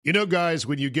You know, guys,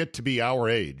 when you get to be our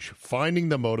age, finding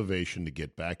the motivation to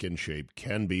get back in shape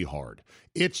can be hard.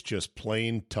 It's just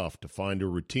plain tough to find a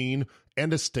routine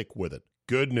and to stick with it.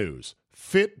 Good news.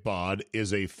 Fitbod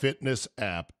is a fitness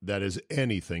app that is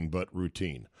anything but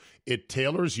routine. It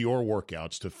tailors your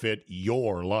workouts to fit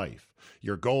your life,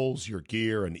 your goals, your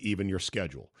gear, and even your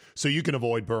schedule, so you can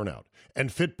avoid burnout. And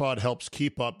Fitbod helps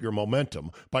keep up your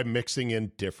momentum by mixing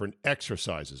in different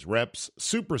exercises, reps,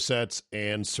 supersets,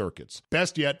 and circuits.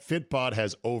 Best yet, Fitbod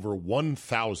has over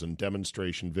 1,000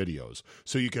 demonstration videos,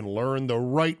 so you can learn the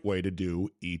right way to do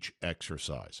each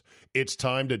exercise. It's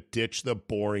time to ditch the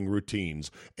boring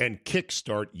routines and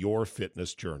kickstart your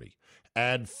fitness journey.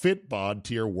 Add Fitbod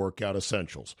to your workout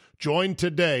essentials. Join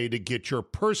today to get your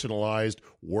personalized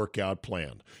workout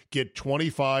plan. Get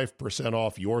 25%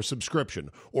 off your subscription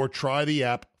or try the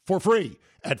app for free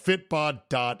at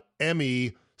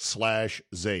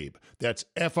fitbod.me/Zabe. That's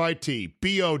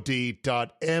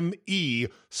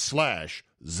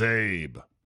fitbod.me/Zabe.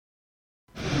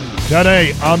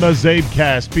 Today on the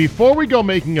Zabecast, before we go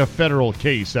making a federal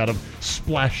case out of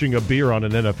splashing a beer on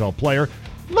an NFL player,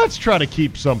 let's try to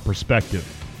keep some perspective.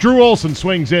 Drew Olson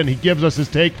swings in. He gives us his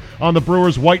take on the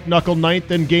Brewers' white-knuckle ninth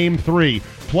in Game 3,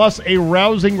 plus a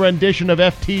rousing rendition of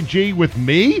FTG with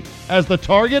me as the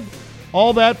target.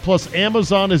 All that plus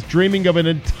Amazon is dreaming of an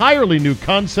entirely new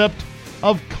concept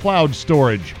of cloud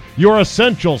storage. Your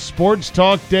essential sports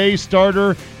talk day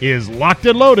starter is locked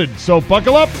and loaded, so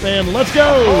buckle up and let's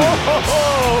go!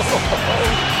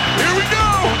 Here we go!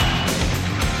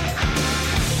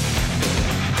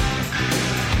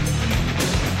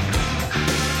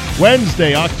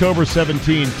 Wednesday, October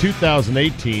 17,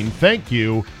 2018. Thank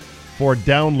you for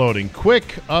downloading.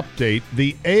 Quick update.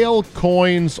 The Ale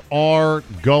coins are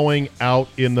going out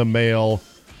in the mail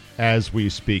as we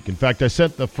speak. In fact, I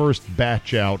sent the first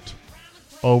batch out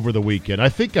over the weekend. I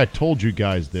think I told you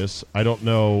guys this. I don't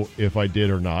know if I did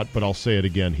or not, but I'll say it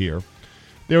again here.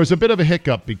 There was a bit of a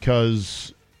hiccup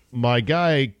because my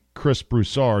guy, Chris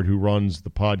Broussard, who runs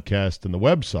the podcast and the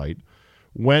website,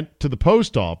 went to the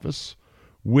post office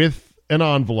with an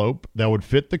envelope that would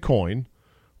fit the coin,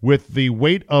 with the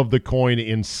weight of the coin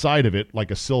inside of it,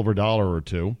 like a silver dollar or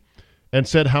two, and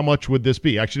said, how much would this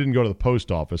be? Actually didn't go to the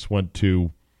post office, he went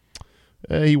to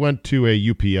a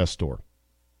UPS store.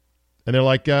 And they're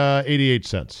like, 88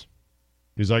 cents.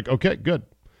 He's like, okay, good.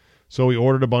 So he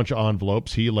ordered a bunch of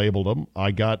envelopes. He labeled them. I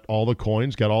got all the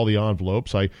coins, got all the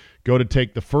envelopes. I go to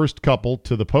take the first couple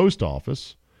to the post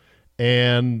office,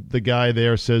 and the guy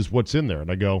there says, what's in there?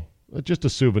 And I go, just a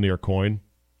souvenir coin.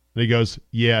 And he goes,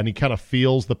 yeah, and he kind of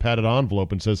feels the padded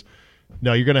envelope and says,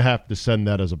 no, you're going to have to send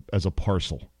that as a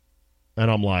parcel.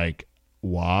 And I'm like,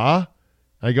 what?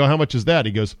 And I go, how much is that?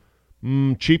 He goes,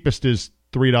 cheapest is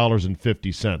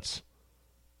 $3.50.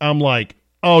 I'm like,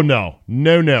 oh, no.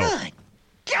 Good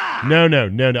God.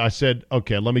 No. I said,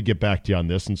 okay, let me get back to you on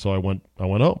this. And so I went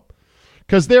home.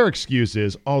 Because their excuse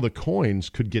is, the coins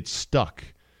could get stuck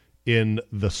in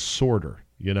the sorter,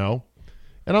 you know?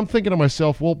 And I'm thinking to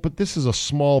myself, well, but this is a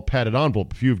small padded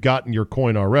envelope. If you've gotten your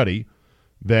coin already,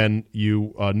 then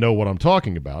you know what I'm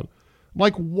talking about. I'm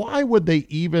like, why would they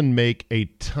even make a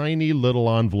tiny little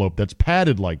envelope that's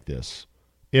padded like this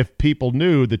if people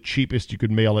knew the cheapest you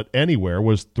could mail it anywhere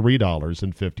was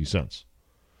 $3.50?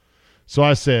 So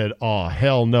I said, oh,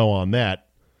 hell no on that.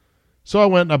 So I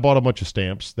went and I bought a bunch of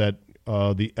stamps that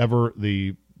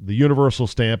the universal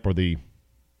stamp or the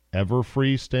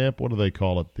Everfree stamp, what do they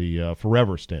call it? The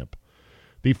Forever stamp.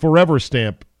 The Forever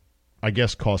stamp, I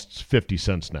guess, costs 50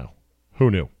 cents now.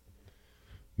 Who knew?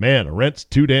 Man, the rent's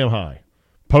too damn high.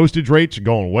 Postage rates are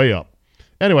going way up.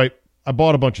 Anyway, I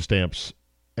bought a bunch of stamps,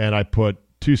 and I put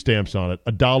 2 stamps on it,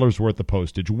 $1 worth of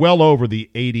postage, well over the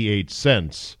 88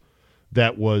 cents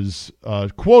that was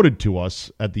quoted to us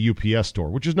at the UPS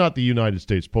store, which is not the United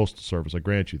States Postal Service, I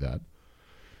grant you that.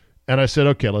 And I said,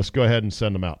 okay, let's go ahead and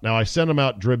send them out. Now, I sent them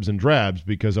out dribs and drabs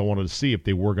because I wanted to see if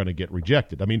they were going to get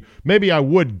rejected. I mean, maybe I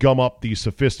would gum up the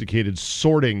sophisticated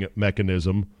sorting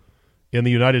mechanism in the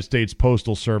United States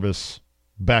Postal Service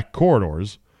back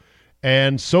corridors.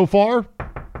 And so far,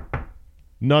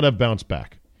 none have bounced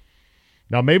back.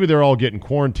 Now, maybe they're all getting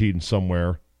quarantined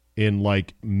somewhere in,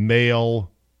 like,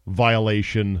 mail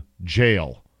violation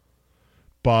jail.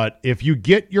 But if you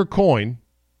get your coin,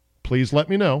 please let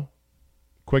me know.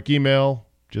 Quick email,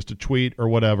 just a tweet or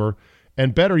whatever.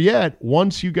 And better yet,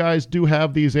 once you guys do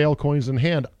have these Ale coins in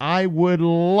hand, I would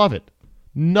love it.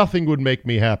 Nothing would make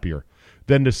me happier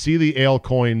than to see the Ale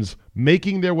coins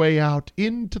making their way out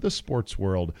into the sports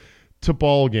world, to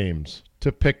ball games,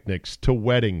 to picnics, to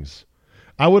weddings.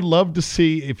 I would love to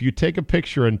see if you take a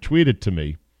picture and tweet it to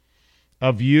me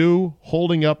of you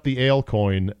holding up the ale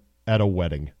coin at a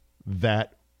wedding.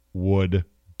 That would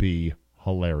be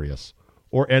hilarious.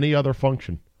 Or any other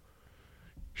function.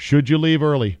 Should you leave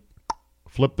early?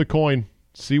 Flip the coin.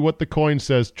 See what the coin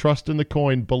says. Trust in the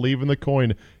coin. Believe in the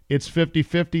coin. It's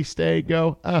 50-50. Stay,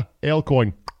 go. Ale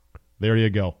coin. There you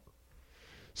go.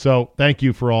 So thank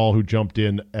you for all who jumped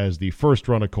in as the first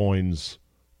run of coins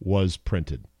was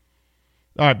printed.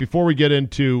 All right, before we get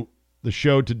into the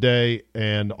show today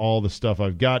and all the stuff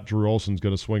I've got, Drew Olson's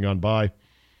going to swing on by.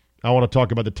 I want to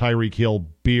talk about the Tyreek Hill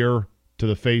beer to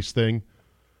the face thing.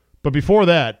 But before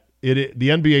that, the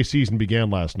NBA season began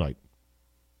last night.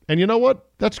 And you know what?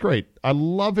 That's great. I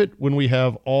love it when we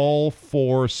have all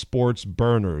four sports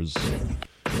burners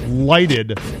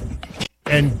lighted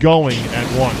and going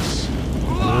at once.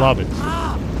 Love it.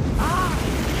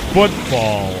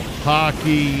 Football,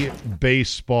 hockey,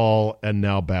 baseball, and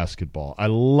now basketball. I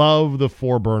love the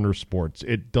four burner sports.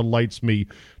 It delights me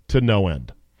to no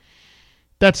end.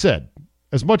 That said,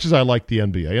 as much as I like the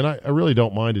NBA, and I really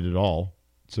don't mind it at all,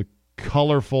 it's a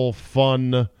colorful,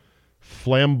 fun,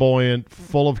 flamboyant,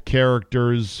 full of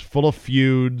characters, full of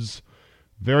feuds,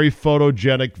 very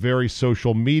photogenic, very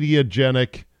social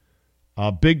media-genic,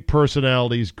 big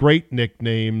personalities, great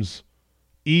nicknames,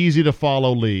 easy to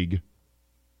follow league.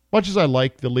 Much as I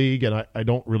like the league, and I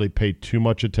don't really pay too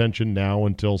much attention now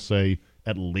until, say,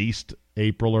 at least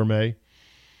April or May,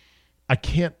 I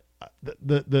can't.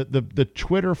 The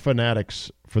Twitter fanatics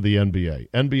for the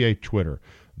NBA Twitter,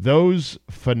 those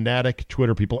fanatic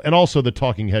Twitter people, and also the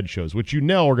talking head shows, which you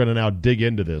know are going to now dig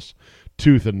into this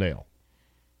tooth and nail.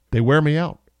 They wear me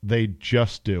out. They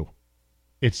just do.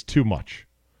 It's too much.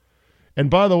 And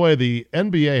by the way, the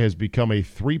NBA has become a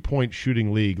three-point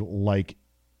shooting league like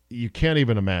you can't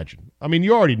even imagine. I mean,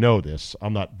 you already know this.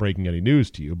 I'm not breaking any news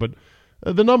to you, but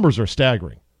the numbers are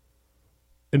staggering.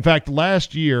 In fact,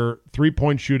 last year,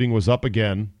 three-point shooting was up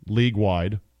again,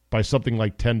 league-wide, by something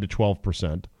like 10 to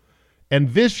 12%.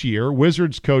 And this year,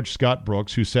 Wizards coach Scott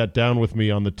Brooks, who sat down with me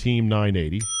on the Team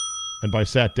 980, and by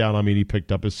sat down, I mean he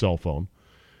picked up his cell phone,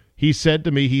 he said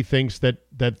to me he thinks that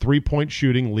three-point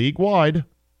shooting league-wide,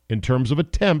 in terms of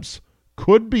attempts,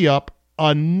 could be up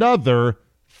another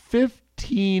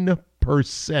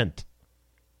 15%.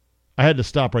 I had to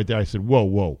stop right there. I said,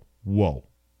 whoa.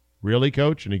 Really,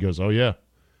 Coach? And he goes, oh, yeah.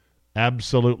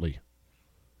 Absolutely.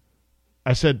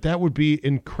 I said, that would be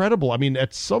incredible. I mean,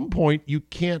 at some point, you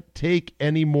can't take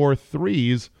any more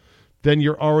threes than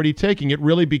you're already taking. It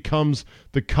really becomes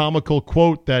the comical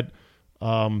quote that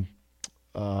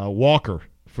Walker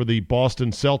for the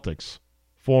Boston Celtics,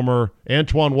 former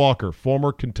Antoine Walker,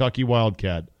 former Kentucky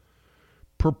Wildcat,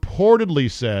 purportedly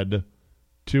said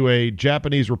to a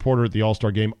Japanese reporter at the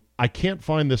All-Star game. I can't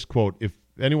find this quote. If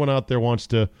anyone out there wants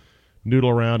to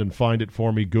noodle around and find it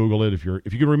for me, Google it. If you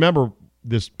can remember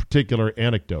this particular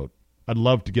anecdote, I'd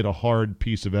love to get a hard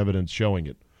piece of evidence showing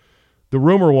it. The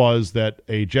rumor was that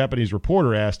a Japanese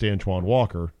reporter asked Antoine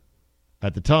Walker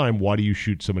at the time, why do you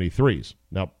shoot so many threes?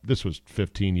 Now, this was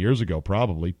 15 years ago,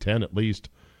 probably 10 at least.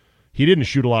 He didn't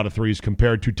shoot a lot of threes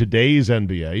compared to today's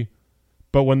NBA.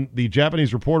 But when the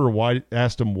Japanese reporter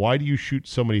asked him, why do you shoot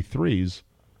so many threes?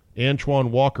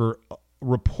 Antoine Walker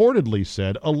reportedly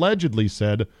said, allegedly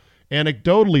said,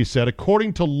 anecdotally said,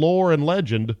 according to lore and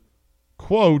legend,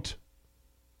 quote,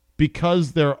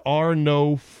 because there are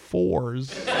no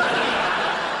fours.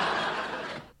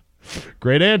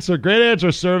 Great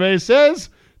answer, survey says.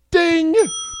 Ding!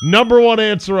 Number one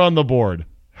answer on the board.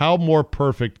 How more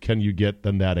perfect can you get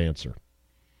than that answer?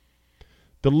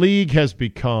 The league has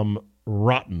become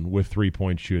rotten with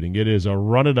three-point shooting. It is a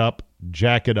run it up,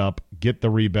 jack it up, get the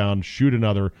rebound, shoot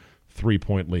another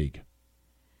three-point league.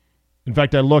 In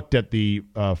fact, I looked at the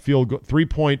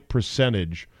three-point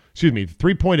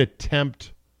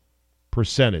attempt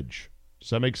percentage. Does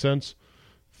that make sense?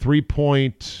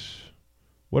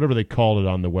 Whatever they called it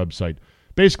on the website.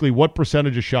 Basically, what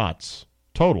percentage of shots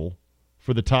total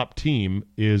for the top team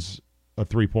is a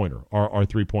three-pointer, are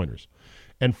three-pointers.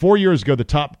 And 4 years ago, the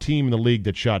top team in the league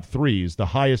that shot threes, the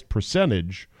highest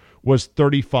percentage was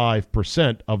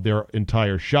 35% of their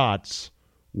entire shots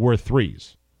were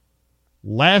threes.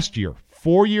 Last year,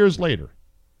 4 years later,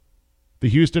 the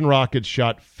Houston Rockets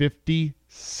shot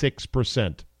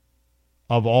 56%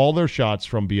 of all their shots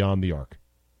from beyond the arc.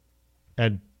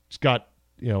 And Scott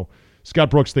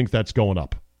Brooks thinks that's going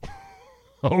up.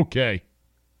 Okay.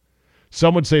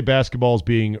 Some would say basketball is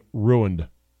being ruined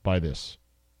by this.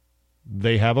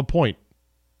 They have a point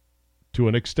to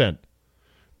an extent.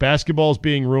 Basketball is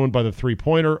being ruined by the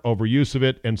three-pointer, overuse of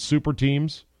it, and super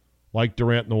teams like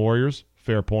Durant and the Warriors.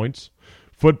 Fair points.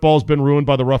 Football's been ruined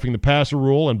by the roughing the passer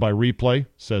rule and by replay,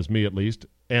 says me at least.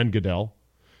 and Goodell.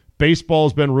 Baseball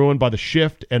has been ruined by the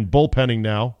shift and bullpenning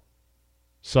now,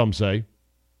 some say.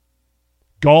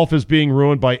 Golf is being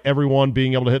ruined by everyone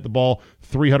being able to hit the ball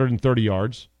 330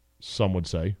 yards, some would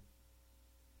say.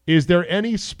 Is there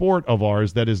any sport of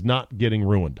ours that is not getting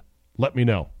ruined? Let me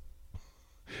know.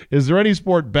 Is there any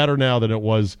sport better now than it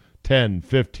was 10,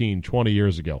 15, 20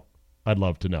 years ago? I'd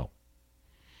love to know.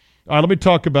 All right, let me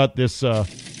talk about this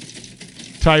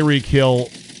Tyreek Hill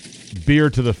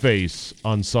beer to the face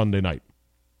on Sunday night.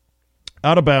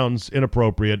 Out of bounds,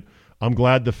 inappropriate. I'm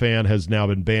glad the fan has now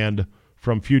been banned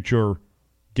from future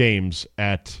games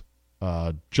at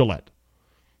Gillette.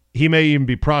 He may even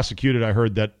be prosecuted. I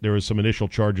heard that there was some initial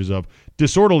charges of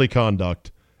disorderly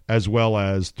conduct as well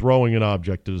as throwing an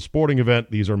object at a sporting event.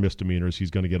 These are misdemeanors.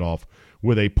 He's going to get off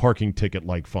with a parking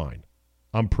ticket-like fine.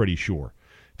 I'm pretty sure.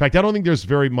 In fact, I don't think there's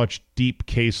very much deep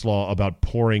case law about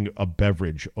pouring a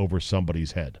beverage over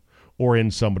somebody's head or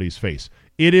in somebody's face.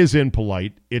 It is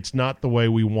impolite. It's not the way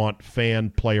we want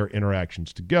fan-player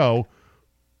interactions to go.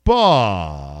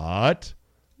 But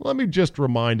let me just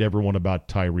remind everyone about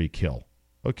Tyreek Hill,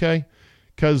 okay?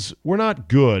 Because we're not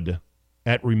good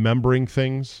at remembering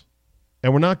things,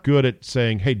 and we're not good at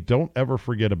saying, hey, don't ever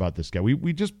forget about this guy.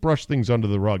 We just brush things under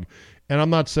the rug. And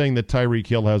I'm not saying that Tyreek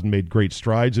Hill hasn't made great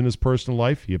strides in his personal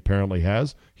life. He apparently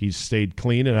has. He's stayed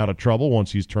clean and out of trouble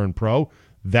once he's turned pro.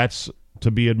 That's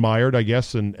to be admired, I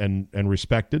guess, and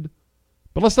respected.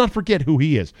 But let's not forget who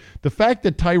he is. The fact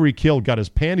that Tyreek Hill got his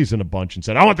panties in a bunch and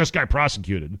said, I want this guy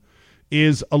prosecuted,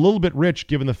 is a little bit rich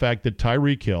given the fact that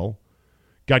Tyreek Hill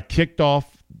got kicked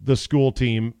off the school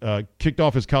team, kicked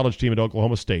off his college team at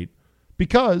Oklahoma State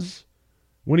because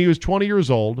when he was 20 years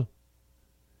old,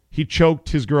 he choked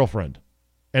his girlfriend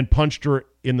and punched her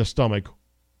in the stomach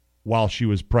while she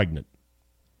was pregnant.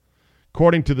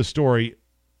 According to the story,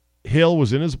 Hill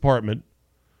was in his apartment,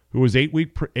 who was 8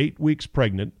 weeks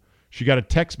pregnant. She got a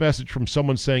text message from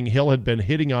someone saying Hill had been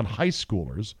hitting on high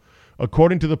schoolers.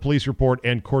 According to the police report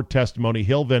and court testimony,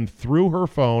 Hill then threw her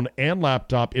phone and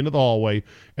laptop into the hallway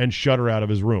and shut her out of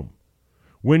his room.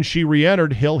 When she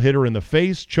re-entered, Hill hit her in the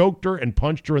face, choked her, and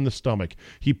punched her in the stomach.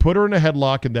 He put her in a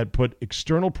headlock and then put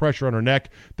external pressure on her neck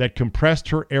that compressed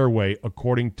her airway,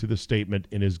 according to the statement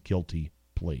in his guilty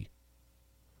plea.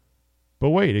 But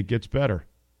wait, it gets better.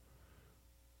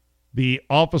 The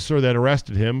officer that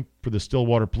arrested him for the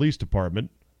Stillwater Police Department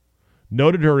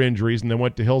noted her injuries and then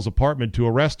went to Hill's apartment to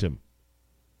arrest him.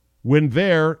 When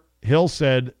there, Hill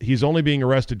said he's only being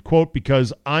arrested, quote,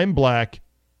 because I'm black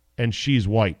and she's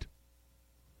white.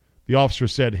 The officer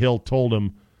said Hill told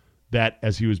him that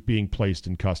as he was being placed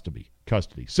in custody.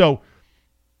 So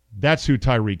that's who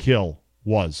Tyreek Hill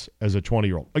was as a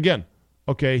 20-year-old. Again,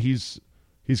 okay, he's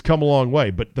come a long way,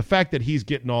 but the fact that he's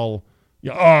getting all,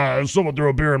 someone threw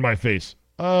a beer in my face.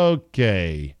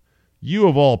 Okay, you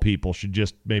of all people should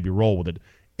just maybe roll with it.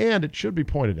 And it should be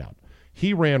pointed out,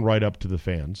 he ran right up to the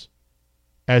fans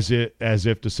as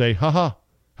if to say, ha,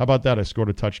 how about that? I scored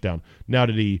a touchdown. Now,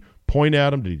 did he point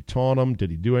at him? Did he taunt him? Did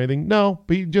he do anything? No,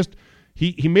 but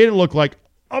he made it look like,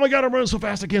 oh my God, I'm running so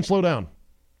fast I can't slow down.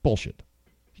 Bullshit.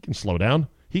 He can slow down.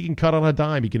 He can cut on a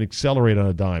dime. He can accelerate on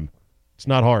a dime. It's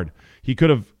not hard. He could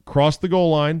have crossed the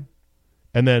goal line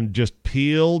and then just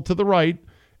peeled to the right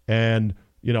and,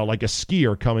 like a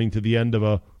skier coming to the end of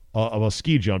a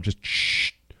ski jump, just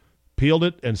peeled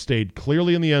it and stayed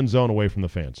clearly in the end zone away from the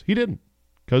fans. He didn't,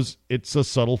 because it's a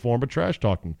subtle form of trash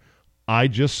talking. I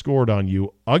just scored on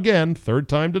you again, third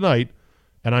time tonight,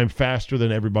 and I'm faster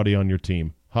than everybody on your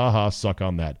team. Ha, suck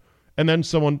on that. And then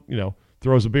someone,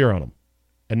 throws a beer on him.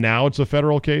 And now it's a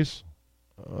federal case?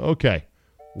 Okay,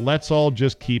 let's all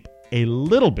just keep a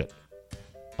little bit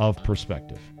of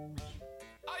perspective.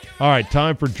 All right,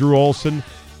 time for Drew Olson,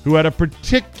 who had a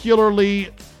particular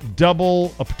double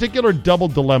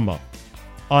dilemma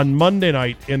on Monday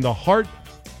night in the heart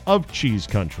of cheese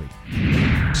country.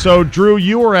 So, Drew,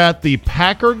 you were at the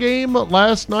Packer game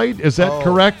last night. Is that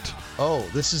correct? Oh,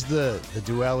 this is the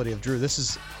duality of Drew.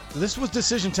 This was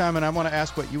decision time, and I want to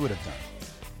ask what you would have done.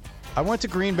 I went to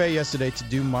Green Bay yesterday to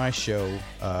do my show,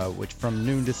 which from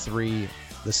noon to 3,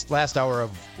 this last hour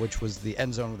of which was the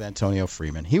End Zone with Antonio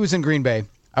Freeman. He was in Green Bay.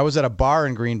 I was at a bar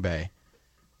in Green Bay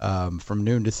from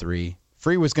noon to 3.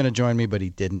 Free was going to join me, but he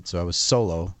didn't, so I was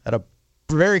solo at a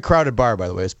very crowded bar, by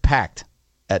the way. It was packed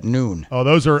at noon. Oh,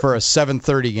 those are for a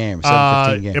 7:30 game,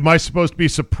 7:15 game. Am I supposed to be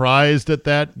surprised at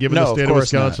that, given the state of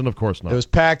Wisconsin? Of course not. It was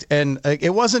packed, and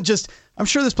it wasn't just. I'm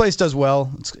sure this place does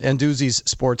well. It's Anduzzi's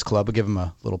Sports Club. I'll give them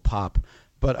a little pop,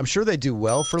 but I'm sure they do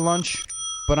well for lunch.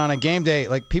 but on a game day,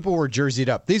 like people were jerseyed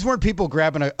up. These weren't people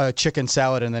grabbing a chicken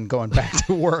salad and then going back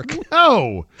to work.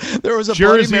 No. There was a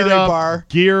Jerseyed Bloody Mary up, bar.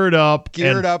 geared up,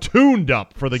 up, tuned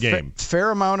up for the game.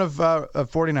 Fair amount of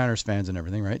 49ers fans and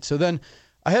everything, right? So then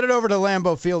I headed over to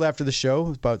Lambeau Field after the show. It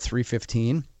was about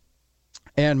 3:15.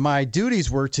 And my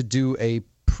duties were to do a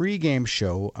pregame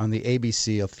show on the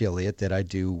ABC affiliate that I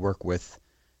do work with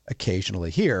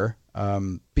occasionally here,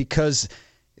 because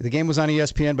the game was on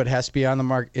ESPN, but it has to be on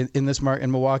the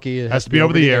in Milwaukee. It has to be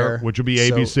over the air, which would be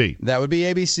ABC. So that would be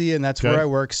ABC, and that's where I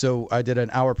work. So I did an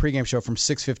hour pregame show from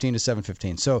 6:15 to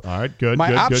 7:15. So all right, good.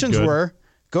 My options were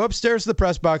go upstairs to the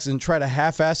press box and try to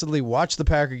half-assedly watch the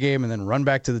Packer game, and then run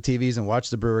back to the TVs and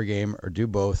watch the Brewer game, or do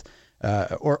both,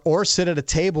 or sit at a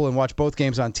table and watch both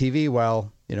games on TV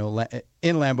while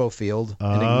in Lambeau Field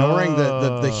and ignoring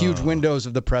the huge windows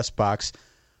of the press box,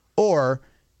 or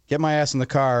get my ass in the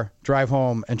car, drive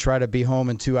home, and try to be home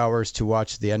in 2 hours to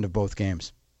watch the end of both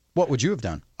games. What would you have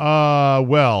done?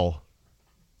 Well,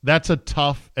 that's a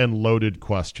tough and loaded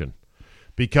question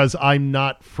because I'm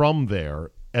not from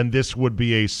there, and this would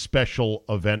be a special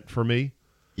event for me.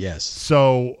 Yes.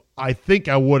 So I think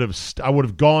I would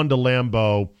have gone to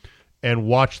Lambeau and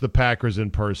watched the Packers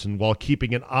in person while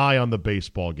keeping an eye on the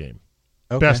baseball game.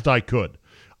 Okay. Best I could.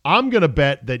 I'm going to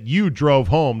bet that you drove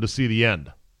home to see the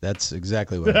end. That's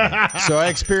exactly what I did. So I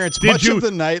experienced much of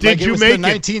the night like it was the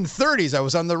 1930s. I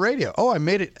was on the radio. Oh, I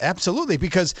made it, absolutely,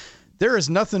 because there is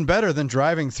nothing better than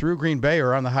driving through Green Bay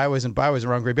or on the highways and byways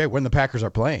around Green Bay when the Packers are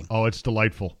playing. Oh, it's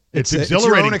delightful. It's It's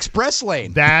exhilarating. your own express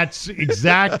lane. That's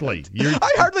exactly.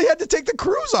 I hardly had to take the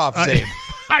cruise off, Zane.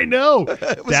 I know.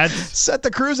 Set the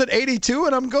cruise at 82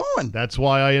 and I'm going. That's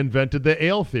why I invented the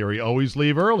ale theory. Always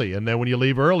leave early. And then when you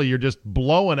leave early, you're just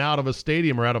blowing out of a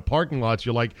stadium or out of parking lots.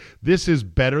 You're like, this is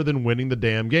better than winning the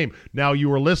damn game. Now, you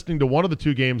were listening to one of the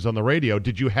two games on the radio.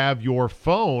 Did you have your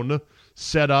phone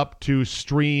set up to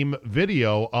stream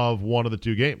video of one of the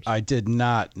two games? I did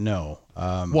not know.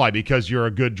 Why? Because you're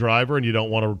a good driver and you don't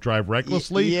want to drive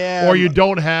recklessly? Yeah. Or you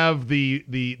don't have the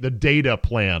data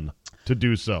plan to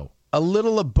do so? A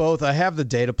little of both. I have the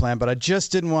data plan, but I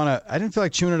just didn't want to. I didn't feel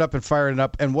like tuning it up and firing it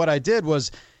up. And what I did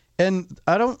was,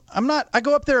 I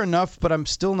go up there enough, but I'm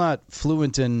still not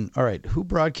fluent in, all right, who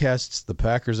broadcasts the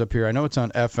Packers up here? I know it's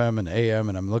on FM and AM,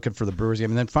 and I'm looking for the Brewers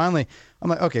game. And then finally, I'm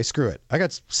like, okay, screw it. I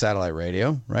got satellite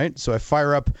radio, right? So I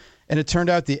fire up, and it turned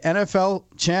out the NFL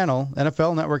channel,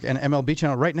 NFL Network, and MLB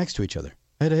channel right next to each other.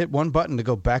 I had to hit one button to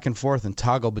go back and forth and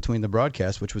toggle between the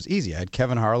broadcasts, which was easy. I had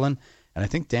Kevin Harlan and I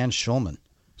think Dan Schulman.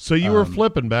 So you were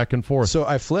flipping back and forth. So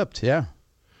I flipped, yeah.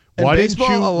 And why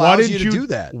baseball allows you to do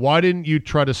that. Why didn't you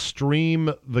try to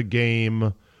stream the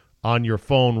game on your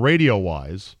phone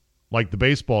radio-wise, like the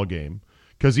baseball game?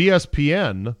 Because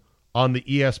ESPN, on the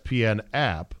ESPN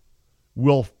app,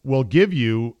 will give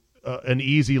you an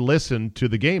easy listen to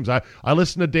the games. I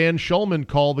listened to Dan Schulman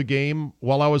call the game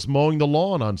while I was mowing the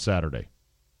lawn on Saturday.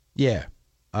 Yeah.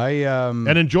 And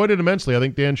enjoyed it immensely. I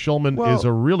think Dan Schulman is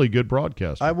a really good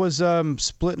broadcaster. I was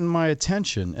splitting my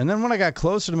attention. And then when I got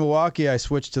closer to Milwaukee, I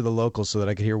switched to the locals so that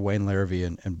I could hear Wayne Larrivee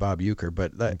and Bob Uecker.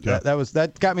 But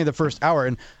that got me the first hour.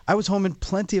 And I was home in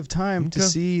plenty of time to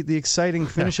see the exciting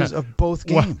finishes of both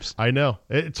games. Well, I know.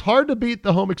 It's hard to beat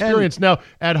the home experience. Now,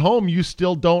 at home, you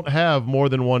still don't have more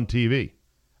than one TV.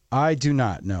 I do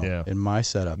not, no, in my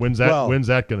setup. When's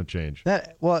that going to change?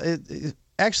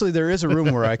 Actually, there is a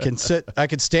room where I can sit. I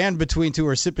could stand between two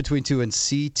or sit between two and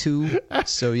see two.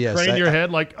 So yes, crane your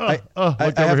head like I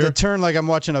have to turn like I'm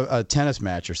watching a tennis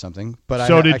match or something. But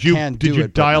so did you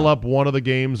dial up one of the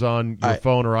games on your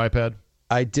phone or iPad?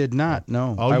 I did not.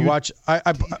 No, Oh,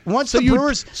 once So the you-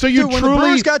 Brewers. so you when the truly-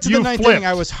 Brewers got to you the ninth flipped. inning,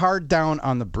 I was hard down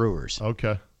on the Brewers.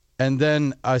 Okay. And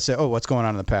then I said, "Oh, what's going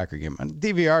on in the Packer game?" I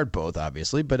DVR'd both,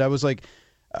 obviously, but I was like,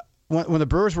 when the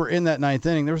Brewers were in that ninth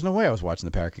inning, there was no way I was watching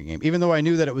the Packer game, even though I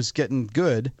knew that it was getting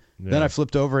good. Yeah. Then I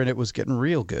flipped over and it was getting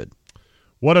real good.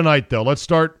 What a night, though. Let's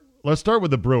start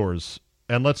with the Brewers,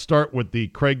 and let's start with the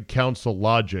Craig Counsell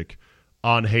logic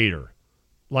on Hader.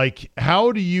 Like,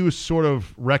 how do you sort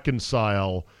of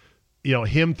reconcile,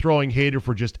 him throwing Hader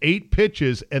for just 8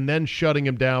 pitches and then shutting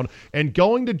him down and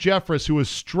going to Jeffress, who has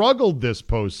struggled this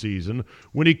postseason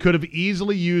when he could have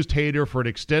easily used Hader for an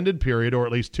extended period or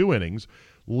at least 2 innings,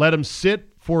 let him sit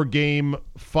for game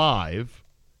 5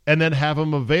 and then have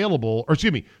him available,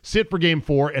 sit for game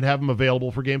 4 and have him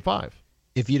available for game 5.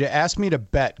 If you'd have asked me to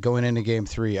bet going into game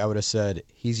 3, I would have said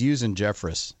he's using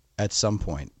Jeffress at some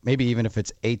point. Maybe even if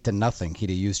it's 8-0, he'd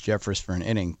have used Jeffress for an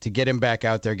inning to get him back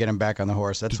out there, get him back on the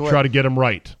horse. Try to get him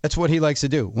right. That's what he likes to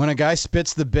do. When a guy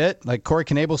spits the bit, like Corey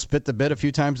Knebel spit the bit a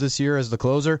few times this year as the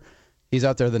closer, he's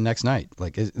out there the next night.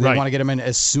 Like they want to get him in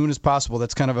as soon as possible.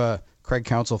 That's kind of Craig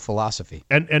Counsell philosophy.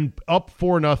 And up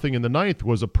 4-0 in the ninth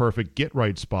was a perfect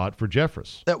get-right spot for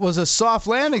Jeffress. That was a soft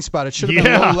landing spot. It should have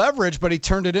been low leverage, but he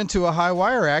turned it into a high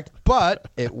wire act. But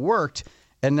it worked,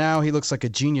 and now he looks like a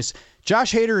genius.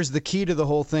 Josh Hader is the key to the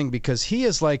whole thing because he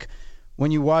is like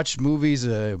when you watch movies,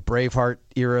 Braveheart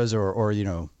eras or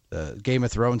Game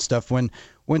of Thrones stuff, when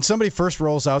somebody first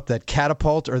rolls out that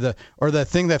catapult or the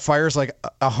thing that fires like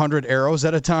 100 arrows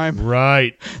at a time.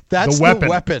 Right. That's the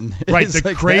weapon. Right, the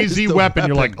like, crazy weapon.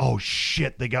 You're like, oh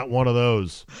shit, they got one of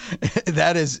those.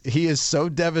 He is so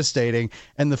devastating.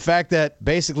 And the fact that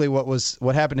basically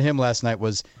what happened to him last night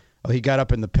was he got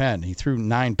up in the pen. He threw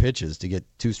 9 pitches to get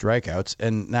 2 strikeouts,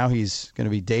 and now he's going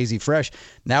to be daisy fresh.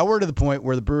 Now we're to the point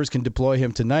where the Brewers can deploy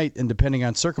him tonight, and depending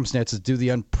on circumstances, do the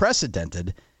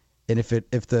unprecedented. And if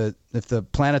the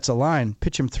planets align,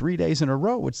 pitch him 3 days in a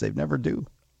row, which they've never do.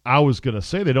 I was going to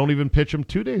say they don't even pitch him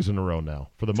 2 days in a row now.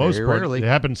 For the most part, rarely. It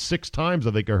happened 6 times,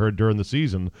 I think I heard, during the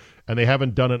season, and they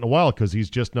haven't done it in a while because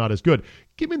he's just not as good.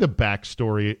 Give me the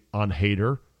backstory on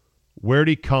Hader. Where'd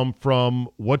he come from?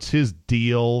 What's his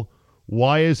deal?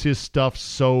 Why is his stuff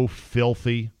so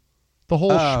filthy? The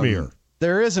whole schmear.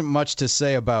 There isn't much to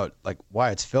say about like why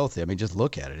it's filthy. I mean, just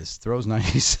look at it. His throws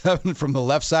 97 from the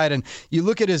left side, and you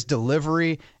look at his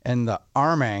delivery and the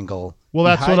arm angle. Well,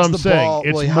 that's what I'm saying. Ball.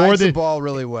 It's he more hides than the ball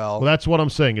really well. Well, that's what I'm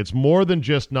saying. It's more than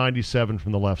just 97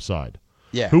 from the left side.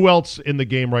 Yeah. Who else in the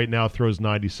game right now throws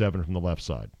 97 from the left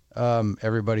side?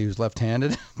 Everybody who's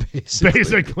left-handed, basically.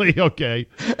 Basically, okay.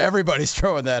 Everybody's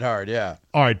throwing that hard, yeah.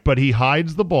 All right, but he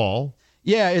hides the ball.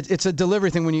 Yeah, it's a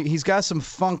delivery thing. He's got some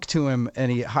funk to him, and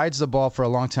he hides the ball for a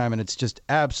long time, and it's just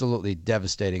absolutely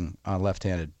devastating on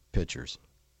left-handed pitchers.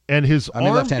 And his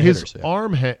arm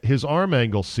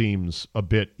angle seems a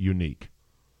bit unique.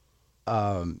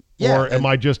 Yeah, or am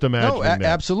I just imagining that? No,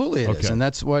 absolutely it is, and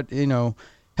that's what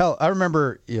Hell, I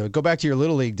remember, go back to your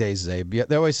Little League days, Zabe.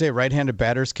 They always say right-handed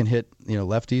batters can hit,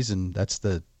 lefties, and that's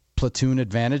the platoon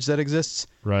advantage that exists.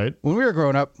 Right. When we were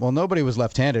growing up, well, nobody was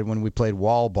left-handed when we played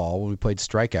wall ball. When we played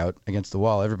strikeout against the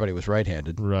wall, everybody was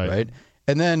right-handed. Right.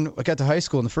 And then I got to high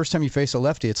school, and the first time you face a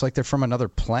lefty, it's like they're from another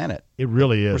planet. It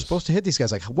really is. We're supposed to hit these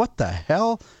guys. Like, what the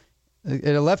hell? And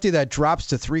a lefty that drops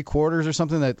to 3/4 or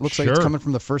something that looks like it's coming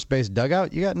from the first base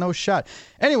dugout, you got no shot.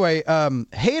 Anyway,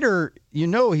 Hader,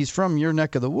 he's from your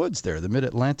neck of the woods there, the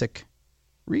Mid-Atlantic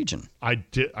region. I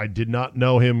did not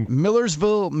know him.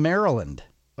 Millersville, Maryland.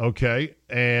 Okay,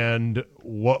 and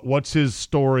what's his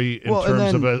story in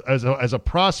terms of as a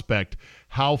prospect?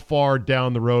 How far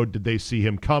down the road did they see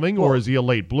him coming, or is he a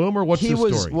late bloomer? What's his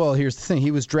story? Well, here's the thing. He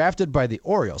was drafted by the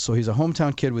Orioles, so he's a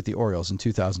hometown kid with the Orioles in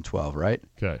 2012, right?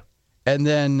 Okay. And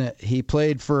then he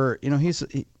played for, he's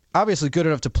obviously good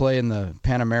enough to play in the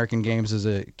Pan American games as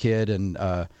a kid and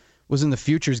was in the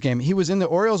Futures game. He was in the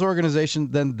Orioles organization.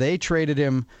 Then they traded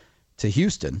him to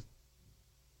Houston.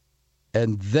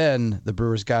 And then the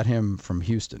Brewers got him from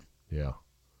Houston. Yeah.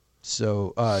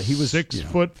 So he was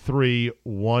 6'3",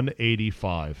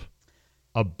 185,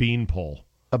 a beanpole.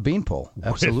 A beanpole,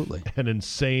 absolutely. With an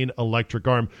insane electric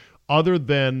arm. Other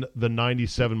than the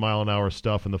 97-mile-an-hour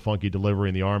stuff and the funky delivery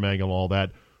and the arm angle and all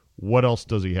that, what else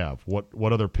does he have?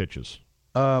 What other pitches?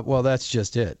 Well, that's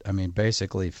just it. I mean,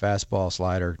 basically fastball,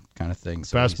 slider kind of thing.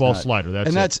 So fastball, slider.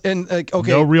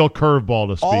 Okay. No real curveball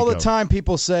to speak of. All the time,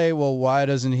 people say, "Well, why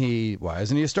isn't he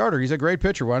a starter? He's a great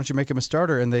pitcher. Why don't you make him a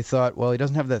starter?" And they thought, well, he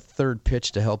doesn't have that third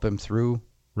pitch to help him through.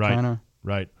 Right.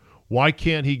 Right. Why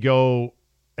can't he go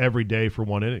every day for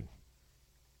one inning?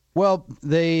 Well,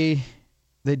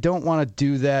 they don't want to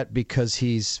do that because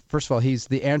he's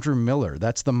the Andrew Miller.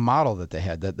 That's the model that they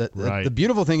had. The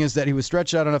beautiful thing is that he was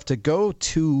stretched out enough to go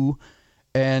to,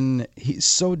 and he's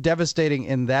so devastating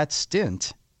in that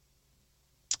stint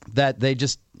that they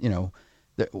just,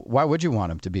 why would you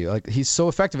want him to be? Like, he's so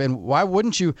effective, and why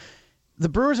wouldn't you? The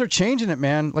Brewers are changing it,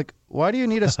 man. Like, why do you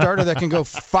need a starter that can go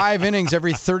 5 innings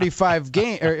every 35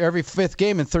 game or every 5th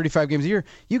game in 35 games a year?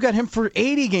 You got him for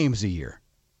 80 games a year.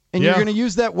 And you're going to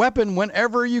use that weapon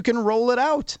whenever you can roll it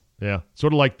out. Yeah,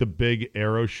 sort of like the big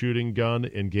arrow shooting gun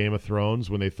in Game of Thrones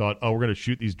when they thought, we're going to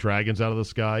shoot these dragons out of the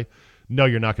sky. No,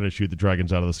 you're not going to shoot the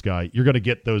dragons out of the sky. You're going to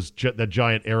get that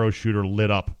giant arrow shooter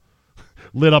lit up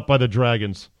by the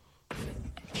dragons.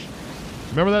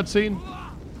 Remember that scene?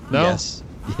 No?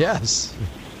 Yes.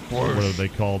 What do they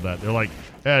call that? They're like,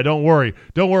 don't worry.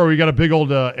 We got a big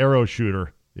old arrow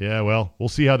shooter. Yeah, well, we'll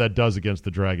see how that does against the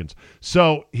Dragons.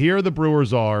 So here the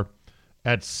Brewers are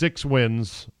at 6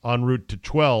 wins en route to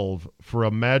 12 for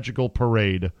a magical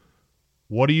parade.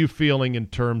 What are you feeling in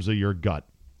terms of your gut?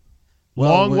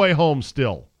 Long way home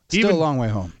still. Still a long way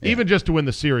home. Yeah. Even just to win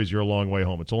the series, you're a long way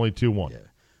home. It's only 2-1. Yeah.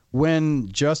 when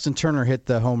Justin Turner hit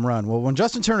the home run. Well, when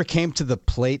Justin Turner came to the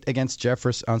plate against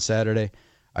Jeffress on Saturday,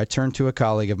 I turned to a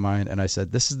colleague of mine and I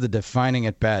said, this is the defining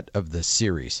at-bat of the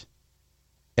series.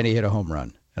 And he hit a home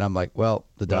run. And I'm like, well,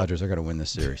 the Dodgers are going to win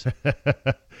this series. Do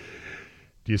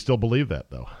you still believe that,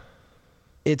 though?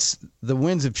 The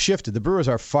winds have shifted. The Brewers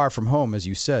are far from home, as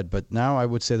you said, but now I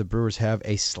would say the Brewers have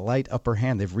a slight upper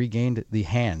hand. They've regained the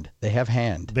hand. They have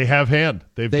hand. They have hand.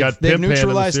 They've got they've pimp hand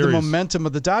neutralized in the the series. momentum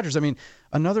of the Dodgers. I mean,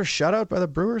 another shutout by the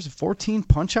Brewers, 14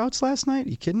 punch-outs last night? Are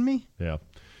you kidding me? Yeah.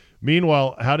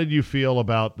 Meanwhile, how did you feel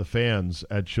about the fans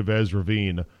at Chavez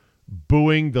Ravine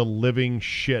booing the living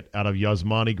shit out of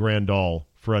Yasmani Grandal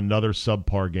for another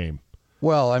subpar game?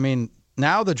 Well, I mean,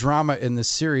 now the drama in this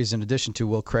series, in addition to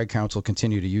will Craig Counsell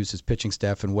continue to use his pitching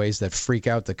staff in ways that freak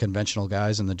out the conventional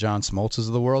guys and the John Smoltzes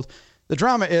of the world, the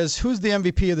drama is, who's the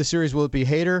MVP of the series? Will it be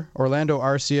Hader, Orlando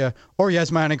Arcia, or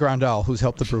Yasmani Grandal, who's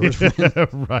helped the Brewers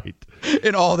win Right.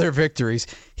 in all their victories?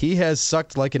 He has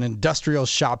sucked like an industrial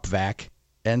shop vac.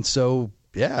 And so,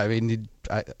 yeah, I mean,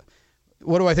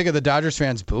 what do I think of the Dodgers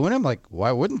fans booing him? Like,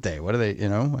 why wouldn't they? What are they,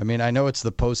 I mean, I know it's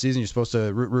the postseason. You're supposed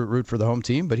to root for the home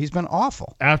team, but he's been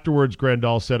awful. Afterwards,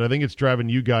 Grandal said, I think it's driving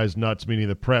you guys nuts, meaning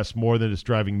the press, more than it's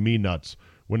driving me nuts,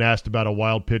 when asked about a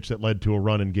wild pitch that led to a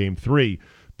run in Game 3.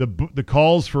 The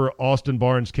calls for Austin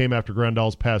Barnes came after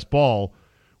Grandal's pass ball,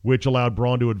 which allowed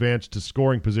Braun to advance to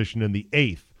scoring position in the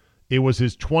 8th. It was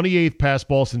his 28th pass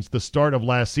ball since the start of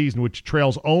last season, which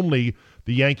trails only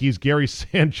the Yankees' Gary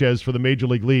Sanchez for the Major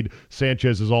League lead.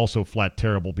 Sanchez is also flat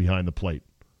terrible behind the plate.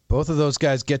 Both of those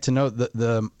guys get to know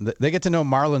they get to know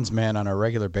Marlins man on a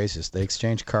regular basis. They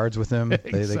exchange cards with him.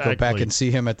 Exactly. They go back and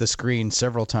see him at the screen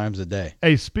several times a day.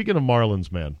 Hey, speaking of Marlins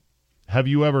man, have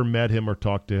you ever met him or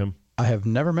talked to him? I have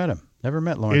never met him. Never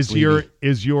met Lawrence Levy.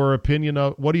 Is your opinion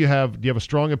of what do you have? Do you have a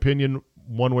strong opinion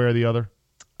one way or the other?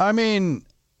 I mean,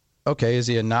 okay, is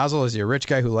he a nozzle? Is he a rich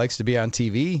guy who likes to be on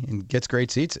TV and gets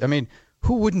great seats? I mean,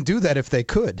 who wouldn't do that if they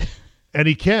could? And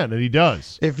he can, and he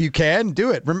does. If you can,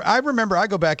 do it. I remember, I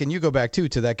go back, and you go back, too,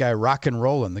 to that guy Rock and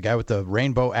Rollin', the guy with the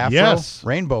rainbow afro, yes.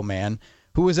 Rainbow Man,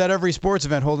 who was at every sports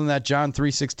event holding that John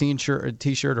 316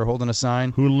 T-shirt or holding a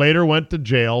sign. Who later went to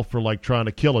jail for, trying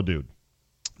to kill a dude.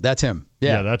 That's him.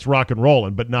 Yeah, that's Rock and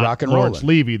Rollin', but not Lawrence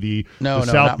Levy, the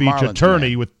South Beach Marlins attorney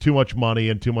man. With too much money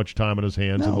and too much time on his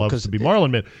hands and loves to be Marlin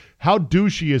man. How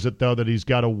douchey is it, though, that he's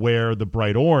got to wear the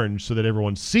bright orange so that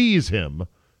everyone sees him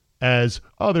as,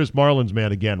 there's Marlins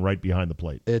man again right behind the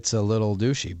plate? It's a little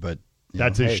douchey, but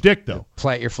that's his shtick, though.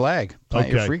 Plant your flag. Plant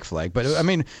your freak flag. But, I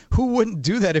mean, who wouldn't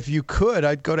do that if you could?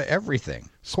 I'd go to everything.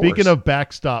 Speaking of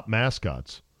backstop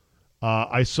mascots,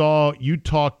 I saw you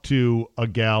talk to a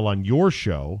gal on your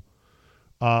show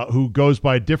who goes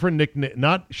by a different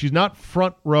nickname. She's not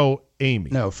Front Row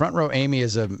Amy. No, Front Row Amy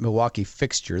is a Milwaukee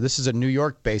fixture. This is a New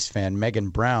York-based fan, Megan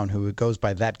Brown, who goes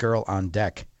by That Girl on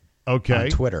Deck on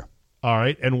Twitter. All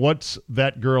right, and what's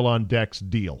That Girl on Deck's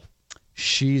deal?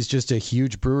 She's just a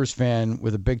huge Brewers fan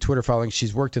with a big Twitter following.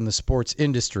 She's worked in the sports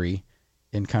industry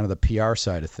in kind of the PR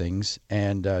side of things,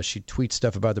 and she tweets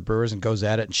stuff about the Brewers and goes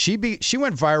at it. And she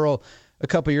went viral a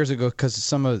couple years ago because of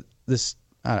some of this.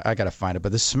 I got to find it,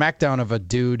 but the smackdown of a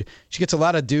dude. She gets a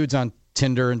lot of dudes on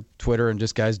Tinder and Twitter and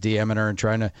just guys DMing her and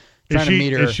trying to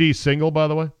meet her. Is she single, by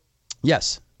the way?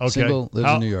 Yes. Okay. Single,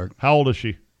 lives in New York. How old is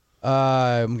she?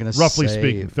 I'm going to say roughly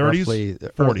speaking, 30s,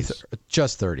 40s,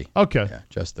 just 30. Okay, yeah,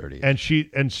 just 30. And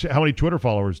how many Twitter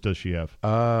followers does she have?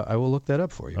 I will look that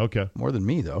up for you. Okay, more than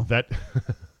me though. That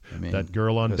That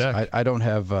Girl on Deck. I don't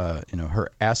have her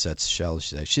assets. Shall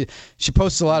she say? She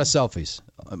posts a lot of selfies,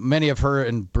 many of her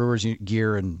in Brewers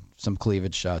gear and some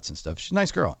cleavage shots and stuff. She's a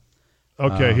nice girl.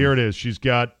 Okay, here it is. She's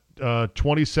got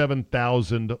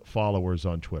 27,000 followers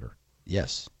on Twitter.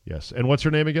 Yes. And what's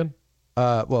her name again?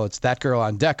 Well, it's That Girl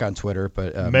on Deck on Twitter,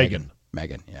 but Megan.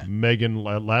 Megan, yeah. Megan,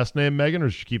 last name Megan, or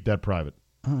does she keep that private?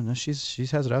 Oh no, she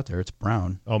has it out there. It's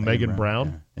Brown. Oh, Megan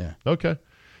Brown. Yeah. Okay.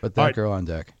 But That Girl on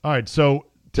Deck. All right. So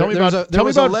there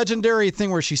was a legendary thing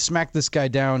where she smacked this guy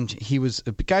down.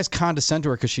 The guy's condescend to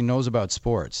her because she knows about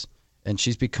sports, and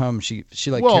she's become she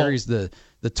carries the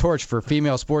torch for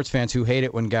female sports fans who hate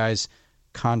it when guys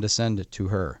condescend to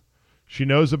her. She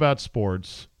knows about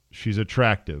sports. She's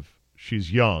attractive.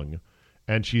 She's young.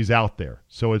 And she's out there.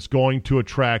 So it's going to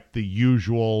attract the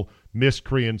usual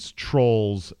miscreants,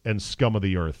 trolls, and scum of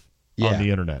the earth on the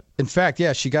internet. In fact,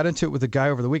 she got into it with a guy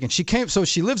over the weekend. She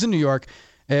lives in New York,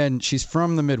 and she's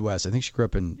from the Midwest. I think she grew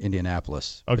up in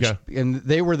Indianapolis. Okay. And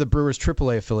they were the Brewers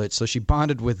AAA affiliate, so she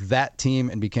bonded with that team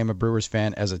and became a Brewers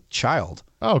fan as a child.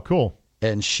 Oh, cool.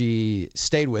 And she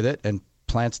stayed with it and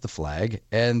plants the flag.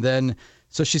 And then,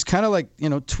 so she's kind of like,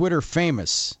 Twitter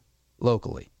famous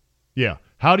locally. Yeah.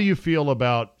 How do you feel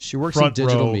about She works front in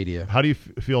digital row, media. How do you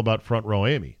feel about front row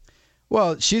Amy?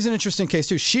 Well, she's an interesting case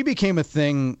too. She became a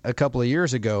thing a couple of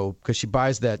years ago because she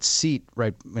buys that seat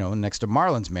right, next to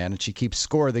Marlins man, and she keeps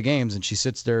score of the games, and she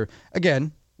sits there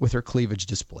again with her cleavage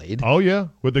displayed. Oh yeah,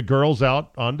 with the girls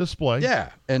out on display.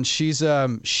 Yeah, and she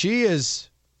is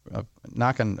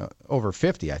knocking over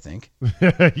 50, I think.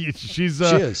 she's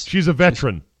is. She's a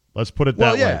veteran. Let's put it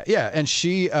that way. Yeah, and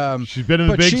she's been in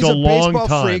the bigs a long baseball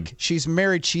time. Freak. She's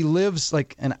married. She lives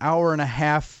like an hour and a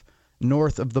half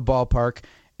north of the ballpark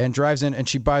and drives in, and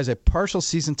she buys a partial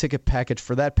season ticket package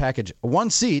for that package, one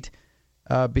seat,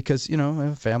 because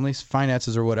family's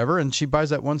finances or whatever, and she buys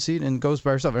that one seat and goes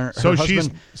by herself. And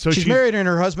she's married, and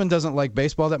her husband doesn't like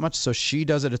baseball that much, so she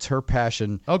does it. It's her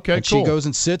passion. Okay, and cool. She goes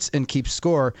and sits and keeps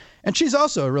score, and she's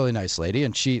also a really nice lady,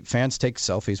 and fans take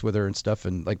selfies with her and stuff,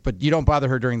 and but you don't bother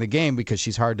her during the game because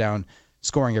she's hard down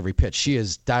scoring every pitch. She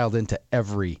is dialed into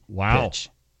every pitch.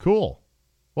 Cool.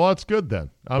 Well, that's good then.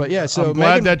 I'm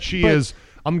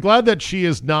glad that she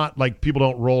is not like people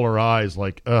don't roll her eyes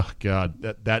like, oh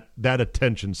God, that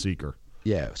attention seeker.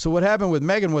 Yeah. So what happened with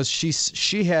Megan was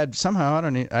she had somehow I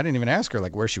didn't even ask her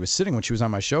like where she was sitting when she was on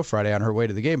my show Friday on her way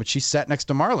to the game, but she sat next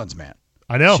to Marlins man.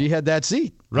 I know. She had that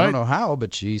seat. Right. I don't know how,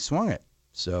 but she swung it.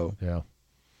 So yeah.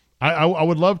 I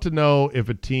would love to know if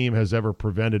a team has ever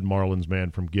prevented Marlins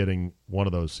man from getting one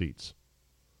of those seats.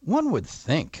 One would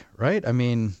think, right? I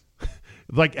mean,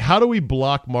 like, how do we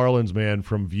block Marlins man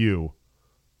from view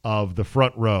of the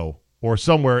front row or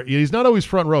somewhere? He's not always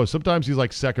front row. Sometimes he's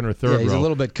like second or third row. Yeah, he's a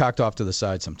little bit cocked off to the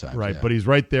side sometimes. Right, yeah. but he's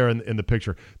right there in the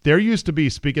picture. There used to be,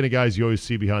 speaking of guys you always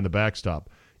see behind the backstop,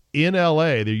 in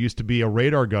L.A. there used to be a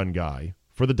radar gun guy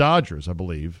for the Dodgers, I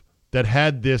believe, that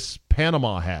had this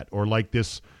Panama hat or like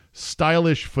this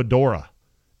stylish fedora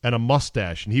and a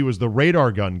mustache, and he was the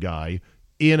radar gun guy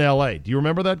in L.A. Do you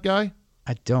remember that guy?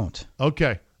 I don't.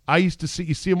 Okay. I used to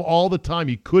see him all the time.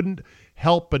 You couldn't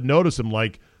help but notice him.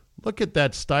 Like, look at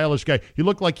that stylish guy. He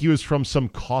looked like he was from some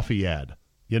coffee ad.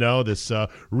 This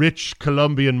rich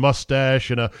Colombian mustache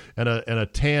and a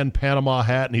tan Panama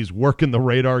hat, and he's working the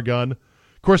radar gun.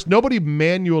 Of course, nobody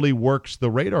manually works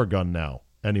the radar gun now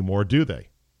anymore, do they?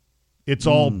 It's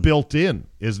all built in,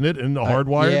 isn't it? In the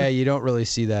hardwired? Yeah, you don't really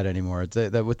see that anymore.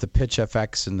 With the Pitch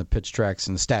FX and the Pitch Tracks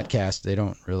and the StatCast, they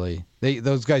don't really.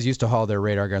 Those guys used to haul their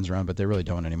radar guns around, but they really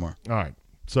don't anymore. All right.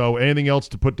 So anything else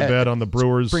to put to bed on the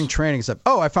Brewers? Spring training stuff.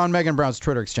 Oh, I found Megan Brown's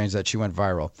Twitter exchange that she went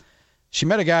viral. She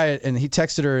met a guy, and he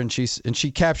texted her, and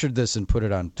she captured this and put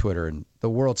it on Twitter, and the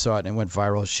world saw it, and it went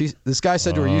viral. This guy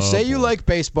said to her, "You say you like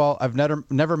baseball. I've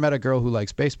never met a girl who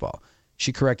likes baseball."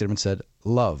 She corrected him and said,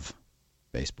 "Love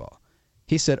baseball."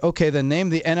 He said, "Okay, then name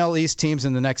the NL East teams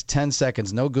in the next 10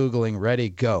 seconds. No Googling. Ready,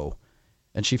 go."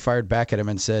 And she fired back at him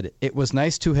and said, "It was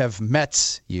nice to have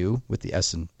met you," with the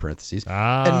S in parentheses.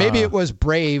 And maybe it was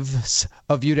brave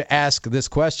of you to ask this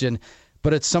question,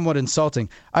 but it's somewhat insulting.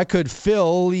 I could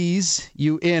ease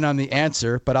you in on the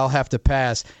answer, but I'll have to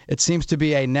pass. It seems to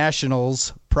be a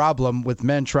Nationals problem with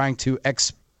men trying to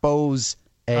expose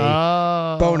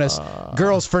a bonus.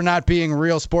 Girls for not being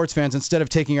real sports fans instead of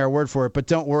taking our word for it. But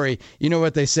don't worry. You know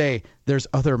what they say. There's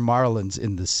other Marlins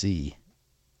in the sea.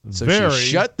 So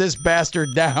she shut this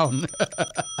bastard down.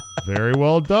 Very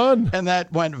well done. And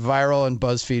that went viral, and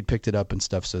BuzzFeed picked it up and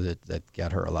stuff, so that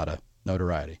got her a lot of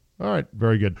notoriety. All right,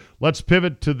 very good. Let's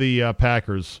pivot to the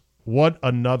Packers. What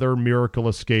another miracle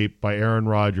escape by Aaron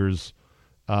Rodgers.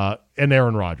 And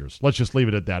Aaron Rodgers. Let's just leave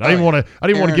it at that. I didn't want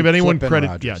to give anyone credit.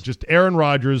 Rodgers. Yeah, just Aaron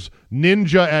Rodgers,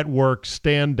 ninja at work,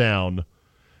 stand down.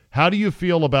 How do you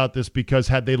feel about this? Because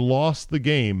had they lost the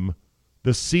game,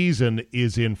 the season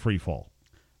is in free fall.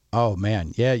 Oh,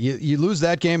 man. Yeah, you lose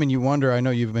that game and you wonder. I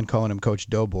know you've been calling him Coach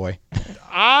Doughboy.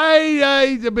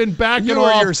 I have been backing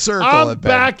off. Your circle I'm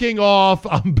backing off.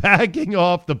 I'm backing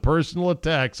off the personal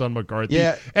attacks on McCarthy.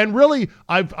 Yeah. And really,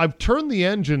 I've turned the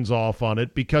engines off on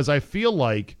it because I feel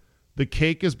like the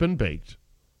cake has been baked.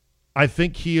 I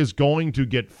think he is going to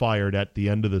get fired at the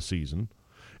end of the season.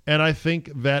 And I think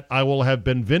that I will have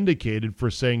been vindicated for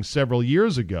saying several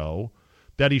years ago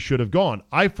that he should have gone.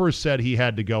 I first said he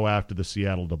had to go after the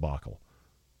Seattle debacle.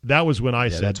 That was when I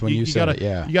said, that's when you said it,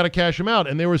 yeah. You got to cash him out.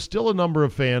 And there was still a number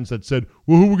of fans that said,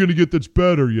 well, who are we going to get that's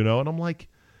better, And I'm like,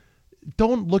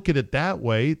 don't look at it that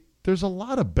way. There's a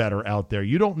lot of better out there.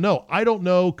 You don't know. I don't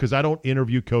know because I don't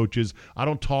interview coaches. I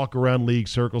don't talk around league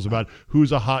circles about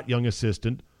who's a hot young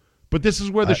assistant. But this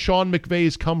is where the Sean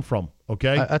McVays come from,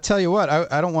 okay? I tell you what,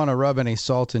 I don't want to rub any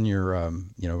salt in your,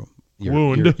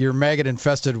 wound. Your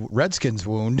maggot-infested Redskins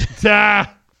wound.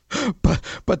 Ah!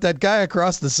 But that guy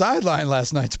across the sideline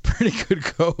last night's a pretty good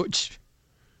coach.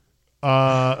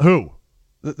 Who?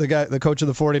 The guy, the coach of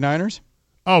the 49ers?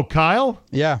 Oh, Kyle?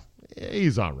 Yeah.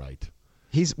 He's all right.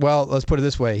 Let's put it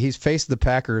this way. He's faced the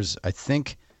Packers, I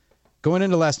think, going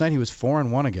into last night, he was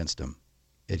 4-1 against them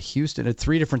at Houston at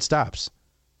 3 different stops.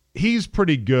 He's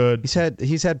pretty good.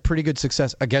 He's had pretty good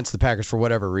success against the Packers for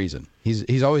whatever reason.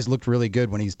 He's always looked really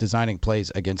good when he's designing plays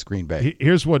against Green Bay.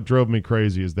 Here's what drove me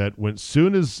crazy is that when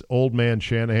soon as old man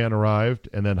Shanahan arrived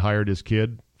and then hired his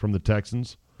kid from the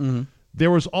Texans,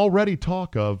 there was already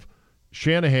talk of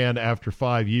Shanahan after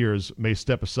 5 years may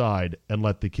step aside and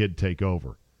let the kid take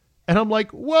over. And I'm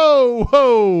like, whoa,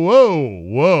 whoa, whoa,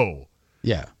 whoa.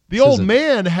 Yeah. The old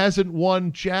man hasn't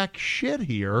won jack shit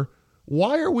here.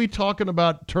 Why are we talking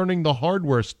about turning the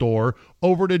hardware store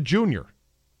over to Junior?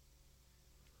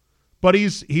 But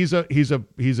he's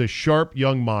a sharp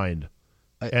young mind.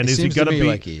 And is he going to be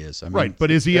like he is? I mean, right?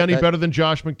 But is he any better than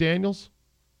Josh McDaniels?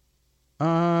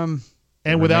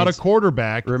 And without a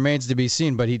quarterback, remains to be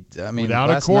seen. But without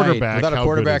a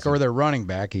quarterback or their running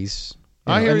back, he's.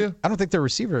 I hear you. I don't think their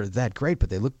receiver is that great, but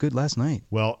they look good last night.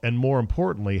 Well, and more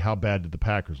importantly, how bad did the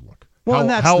Packers look? Well,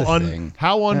 that's the thing.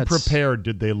 How unprepared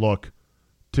did they look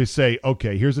to say,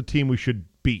 okay, here's a team we should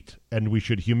beat and we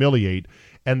should humiliate?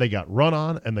 And they got run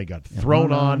on and they got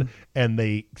thrown on and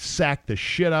they sacked the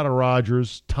shit out of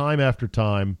Rodgers time after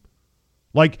time.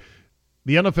 Like,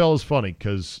 the NFL is funny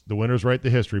because the winners write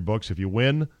the history books. If you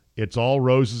win, it's all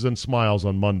roses and smiles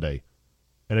on Monday.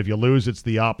 And if you lose, it's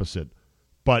the opposite.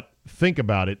 But think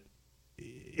about it.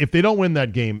 If they don't win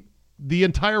that game, the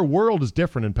entire world is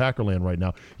different in Packerland right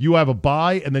now. You have a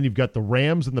bye, and then you've got the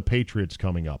Rams and the Patriots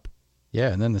coming up. Yeah,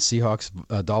 and then the Seahawks,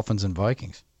 Dolphins, and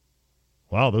Vikings.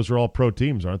 Wow, those are all pro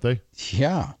teams, aren't they?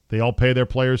 Yeah. They all pay their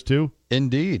players too?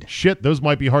 Indeed. Shit, those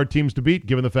might be hard teams to beat,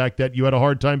 given the fact that you had a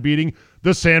hard time beating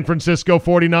the San Francisco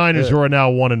 49ers, who are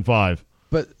now 1-5.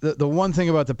 But the one thing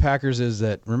about the Packers is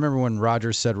that, remember when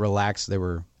Rodgers said relax, they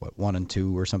were,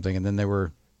 1-2 or something, and then they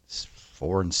were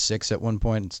 4-6 at one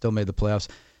point and still made the playoffs.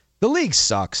 The league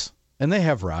sucks, and they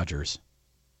have Rodgers.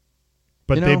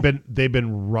 But they've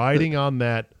been riding on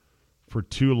that for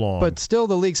too long. But still,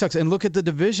 the league sucks. And look at the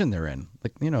division they're in.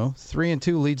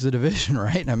 3-2 leads the division,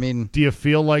 right? I mean, do you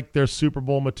feel like they're Super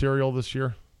Bowl material this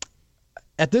year?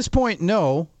 At this point,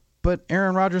 no. But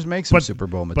Aaron Rodgers makes some Super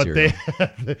Bowl material.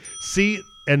 But they see,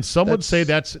 and some would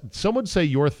say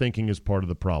your thinking is part of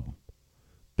the problem.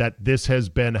 That this has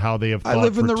been how they have thought for too long. I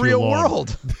live in the real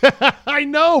world. I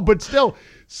know, but still,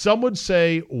 some would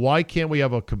say, why can't we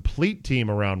have a complete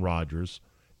team around Rodgers?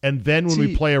 And then when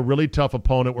we play a really tough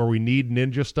opponent where we need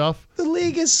ninja stuff. The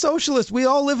league is socialist. We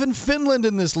all live in Finland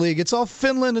in this league. It's all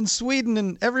Finland and Sweden,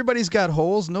 and everybody's got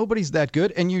holes. Nobody's that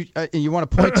good. And you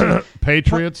want to point to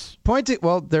Patriots? Point to,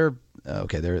 well, they're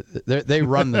okay. They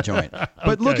run the joint.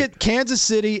 But look at Kansas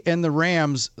City and the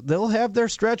Rams. They'll have their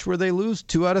stretch where they lose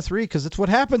 2 out of 3 because it's what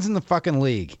happens in the fucking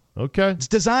league. Okay. It's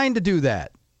designed to do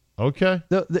that. Okay.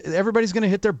 Everybody's going to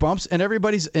hit their bumps, and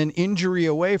everybody's an injury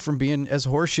away from being as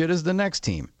horseshit as the next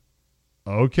team.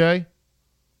 Okay.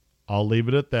 I'll leave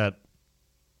it at that.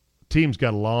 Team's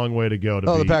got a long way to go to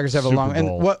be the Packers have Super a long.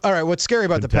 Bowl And all right, what's scary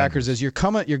about contenders. the Packers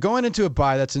is you're going into a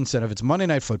bye that's incentive. It's Monday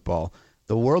Night Football.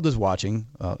 The world is watching.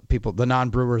 People, the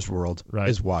non-Brewers world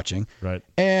is watching. Right.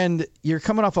 And you're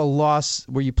coming off a loss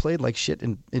where you played like shit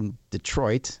in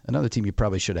Detroit, another team you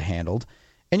probably should have handled,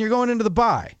 and you're going into the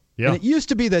bye. Yeah. And it used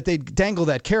to be that they'd dangle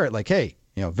that carrot like, hey,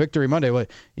 Victory Monday, we'll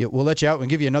let you out and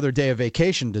give you another day of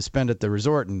vacation to spend at the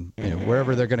resort and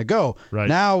wherever they're going to go. Right.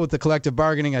 Now with the collective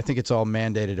bargaining, I think it's all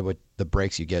mandated with the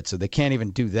breaks you get, so they can't even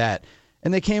do that.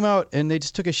 And they came out and they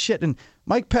just took a shit. And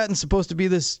Mike Patton's supposed to be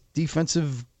this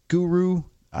defensive guru.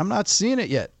 I'm not seeing it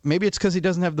yet. Maybe it's because he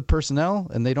doesn't have the personnel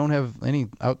and they don't have any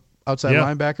outside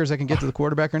linebackers that can get to the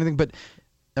quarterback or anything. But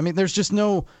I mean, there's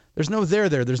no there.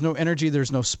 There's no energy.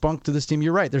 There's no spunk to this team.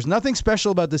 You're right. There's nothing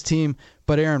special about this team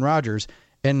but Aaron Rodgers.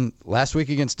 And last week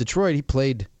against Detroit, he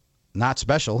played not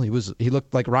special. He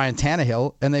looked like Ryan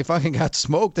Tannehill, and they fucking got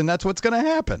smoked, and that's what's going to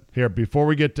happen. Here, before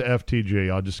we get to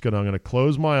FTG, I'm going to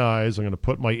close my eyes. I'm going to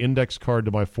put my index card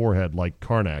to my forehead like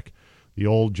Karnak, the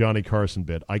old Johnny Carson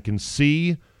bit. I can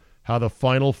see how the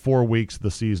final 4 weeks of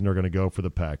the season are going to go for the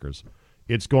Packers.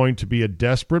 It's going to be a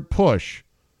desperate push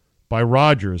by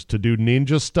Rodgers to do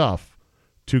ninja stuff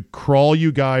to crawl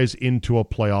you guys into a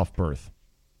playoff berth.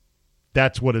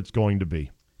 That's what it's going to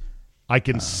be. I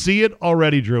can see it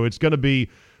already, Drew. It's going to be,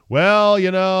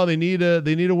 they need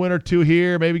a win or two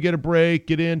here, maybe get a break,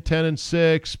 get in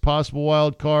 10-6, possible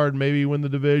wild card, maybe win the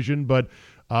division. But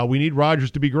we need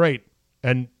Rodgers to be great.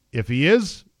 And if he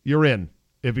is, you're in.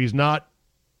 If he's not,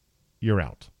 you're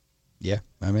out. Yeah,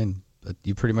 I mean,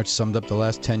 you pretty much summed up the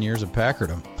last 10 years of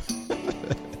Packardom.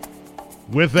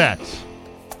 With that,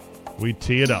 we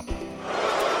tee it up.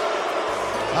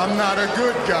 I'm not a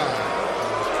good guy.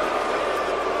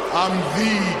 I'm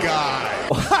the guy.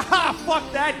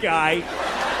 Fuck that guy.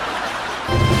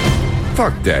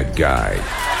 Fuck that guy.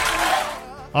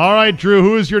 All right, Drew,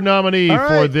 who is your nominee All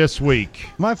for right. this week?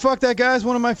 My fuck that guy is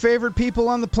one of my favorite people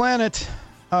on the planet.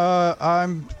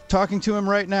 I'm talking to him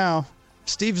right now.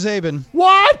 Steve Zabin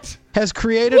What? has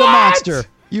created a What? monster.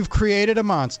 You've created a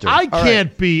monster. I All can't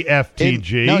right. be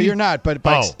FTG. No, you're not, but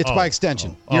it's Oh, by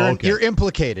extension. oh, You're okay. you're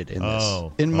implicated in this.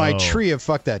 Oh, in my oh. tree of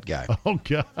fuck that guy. Oh,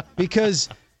 God. Because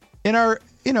in our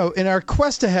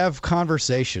quest to have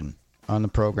conversation on the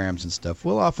programs and stuff,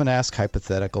 we'll often ask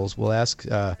hypotheticals. We'll ask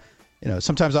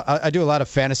sometimes I do a lot of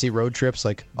fantasy road trips,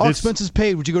 like all expenses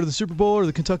paid. Would you go to the Super Bowl or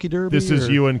the Kentucky Derby? This is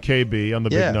you and KB on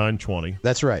the Yeah. Big 920.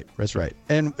 That's right.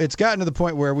 And it's gotten to the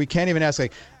point where we can't even ask,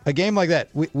 like, a game like that.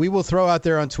 We will throw out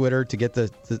there on Twitter to get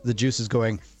the juices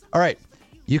going. All right,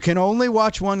 you can only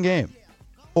watch one game,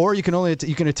 or you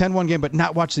can attend one game but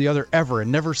not watch the other ever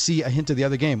and never see a hint of the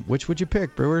other game. Which would you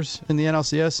pick, Brewers in the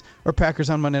NLCS or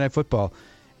Packers on Monday Night Football?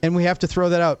 And we have to throw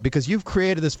that out because you've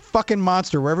created this fucking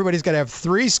monster where everybody's got to have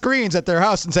 3 screens at their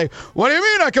house and say, what do you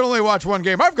mean I can only watch one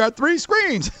game? I've got 3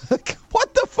 screens.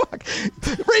 What the fuck?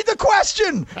 Read the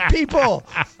question, people.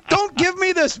 Don't give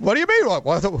me this. What do you mean?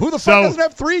 Who the fuck doesn't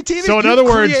have 3 TVs? So in other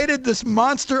words, created this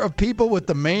monster of people with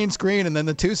the main screen and then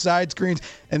the 2 side screens,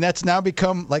 and that's now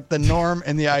become like the norm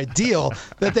and the ideal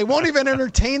that they won't even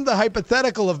entertain the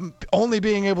hypothetical of only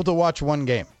being able to watch one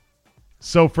game.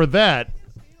 So for that,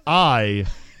 I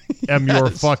am your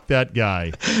Yes. fuck that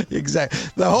guy. Exactly.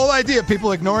 The whole idea of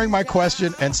people ignoring my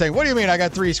question and saying, what do you mean I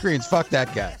got 3 screens? Fuck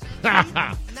that guy.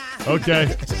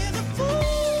 Okay.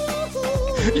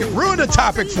 You ruined a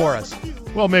topic for us.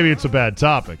 Well, maybe it's a bad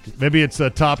topic. Maybe it's a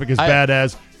topic as bad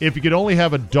as, if you could only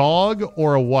have a dog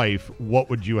or a wife, what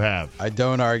would you have? I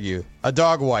don't argue. A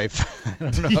dog wife. I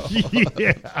don't know.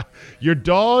 Yeah. Your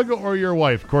dog or your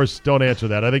wife? Of course, don't answer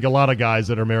that. I think a lot of guys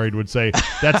that are married would say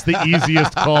that's the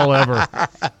easiest call ever.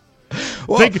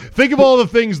 Well, Think of all the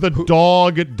things the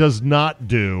dog does not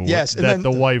do yes, and that then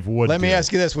the wife would Let do. me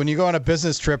ask you this. When you go on a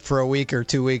business trip for a week or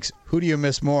 2 weeks, who do you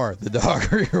miss more, the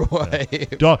dog or your wife?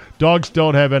 Dogs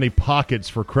don't have any pockets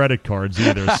for credit cards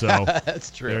either, so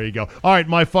That's true. there you go. All right,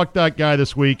 my fuck that guy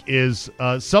this week is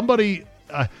somebody.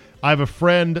 I have a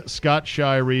friend, Scott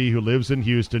Shirey, who lives in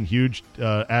Houston, huge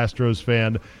Astros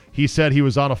fan. He said he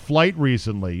was on a flight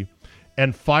recently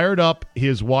and fired up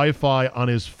his Wi-Fi on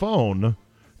his phone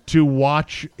to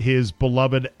watch his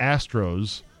beloved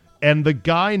Astros, and the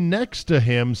guy next to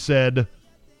him said,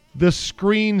 "The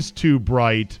screen's too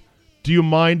bright. Do you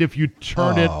mind if you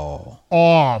turn it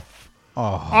off?"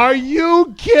 Are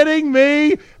you kidding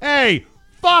me? Hey,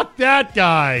 fuck that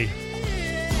guy.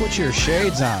 Put your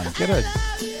shades on. Get a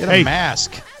Hey.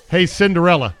 mask. Hey,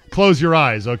 Cinderella, close your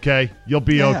eyes, okay? You'll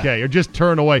be Yeah. okay. Or just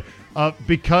turn away.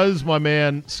 Because my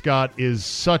man Scott is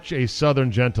such a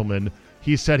Southern gentleman,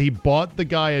 he said he bought the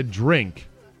guy a drink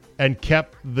and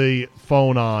kept the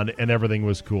phone on and everything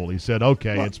was cool. He said,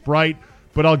 okay, it's bright,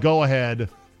 but I'll go ahead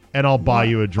and I'll buy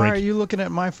you a Why drink. are you looking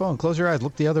at my phone? Close your eyes.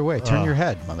 Look the other way. Turn your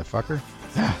head, motherfucker.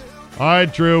 All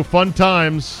right, Drew, fun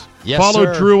times. Yes, Follow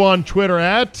sir. Drew on Twitter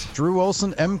at Drew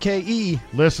Olson, MKE.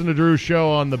 Listen to Drew's show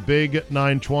on the Big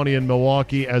 920 in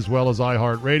Milwaukee as well as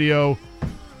iHeartRadio.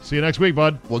 See you next week,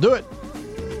 bud. We'll do it.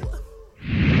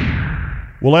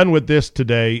 We'll end with this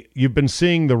today. You've been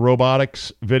seeing the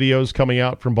robotics videos coming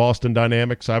out from Boston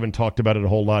Dynamics. I haven't talked about it a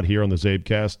whole lot here on the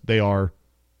Zabecast. They are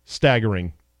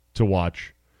staggering to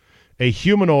watch. A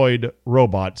humanoid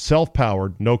robot,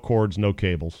 self-powered, no cords, no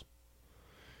cables,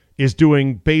 is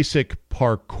doing basic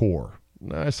parkour.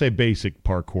 I say basic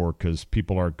parkour because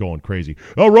people aren't going crazy.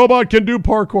 A robot can do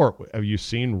parkour. Have you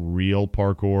seen real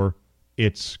parkour?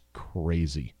 It's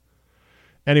crazy.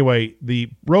 Anyway,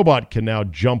 the robot can now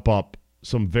jump up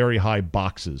some very high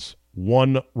boxes,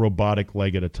 one robotic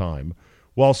leg at a time,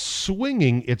 while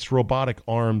swinging its robotic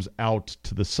arms out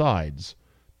to the sides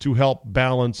to help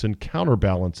balance and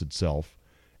counterbalance itself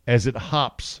as it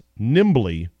hops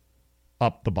nimbly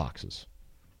up the boxes.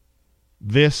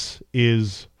 This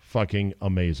is fucking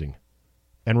amazing.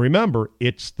 And remember,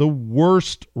 it's the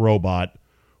worst robot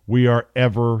we are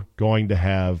ever going to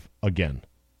have again.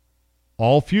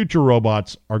 All future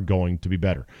robots are going to be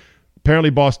better.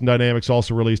 Apparently, Boston Dynamics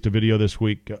also released a video this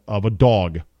week of a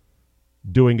dog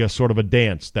doing a sort of a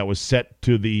dance that was set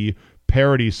to the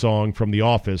parody song from The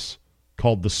Office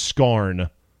called The Scarn,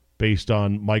 based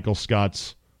on Michael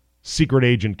Scott's secret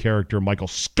agent character, Michael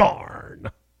Scarn.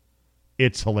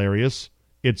 It's hilarious.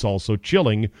 It's also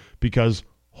chilling because,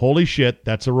 holy shit,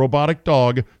 that's a robotic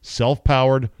dog,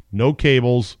 self-powered, no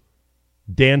cables,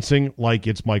 dancing like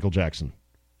it's Michael Jackson.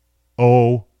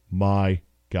 Oh my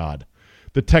God.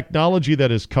 The technology that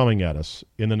is coming at us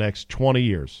in the next 20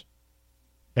 years,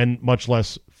 and much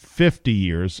less 50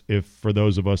 years, if for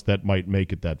those of us that might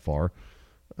make it that far,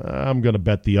 I'm going to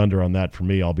bet the under on that for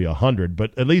me. I'll be 100,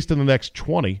 but at least in the next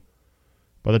 20,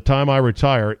 by the time I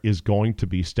retire, is going to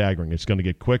be staggering. It's going to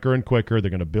get quicker and quicker.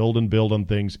 They're going to build and build on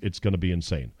things. It's going to be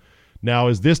insane. Now,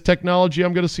 is this technology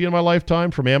I'm going to see in my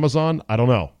lifetime from Amazon? I don't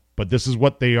know, but this is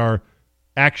what they are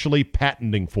actually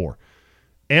patenting for.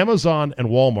 Amazon and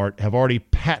Walmart have already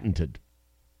patented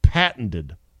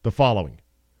the following.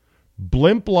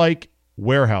 Blimp-like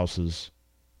warehouses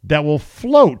that will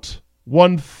float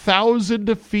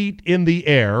 1,000 feet in the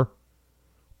air,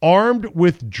 armed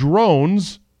with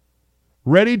drones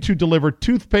ready to deliver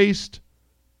toothpaste,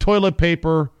 toilet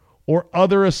paper, or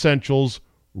other essentials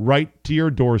right to your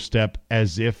doorstep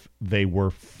as if they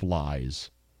were flies.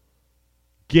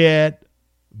 Get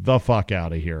the fuck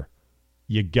out of here.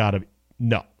 You gotta...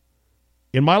 No.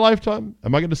 In my lifetime,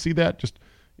 am I going to see that? Just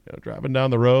driving down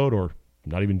the road, or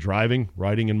not even driving,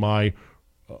 riding in my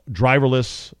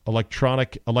driverless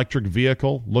electric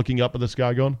vehicle, looking up at the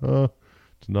sky going,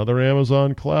 it's another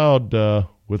Amazon cloud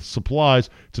with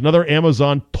supplies. It's another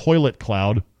Amazon toilet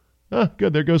cloud.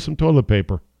 Good, there goes some toilet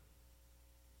paper.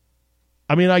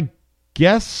 I mean, I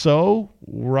guess so,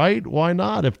 right? Why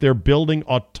not? If they're building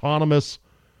autonomous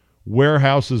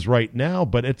warehouses right now,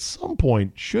 but at some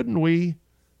point, shouldn't we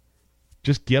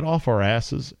just get off our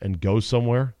asses and go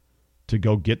somewhere to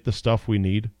go get the stuff we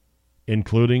need,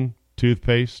 including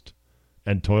toothpaste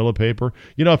and toilet paper?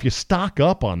 If you stock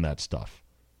up on that stuff,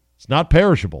 it's not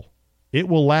perishable. It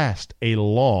will last a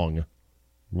long,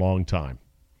 long time.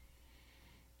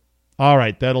 All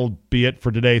right, that'll be it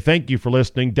for today. Thank you for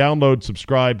listening. Download,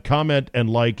 subscribe, comment, and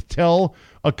like. Tell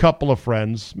a couple of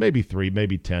friends, maybe 3,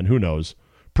 maybe 10, who knows.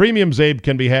 Premium Zabe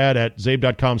can be had at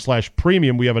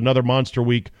zabe.com/premium. We have another monster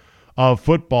week of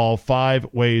football, 5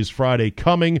 Ways Friday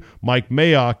coming. Mike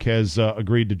Mayock has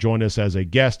agreed to join us as a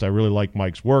guest. I really like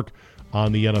Mike's work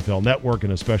on the NFL Network,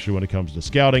 and especially when it comes to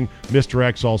scouting. Mr.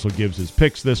 X also gives his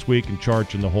picks this week and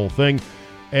charts and the whole thing.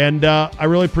 And I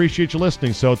really appreciate you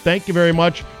listening. So thank you very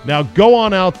much. Now go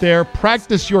on out there,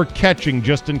 practice your catching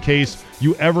just in case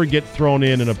you ever get thrown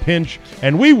in a pinch,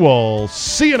 and we will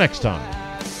see you next time.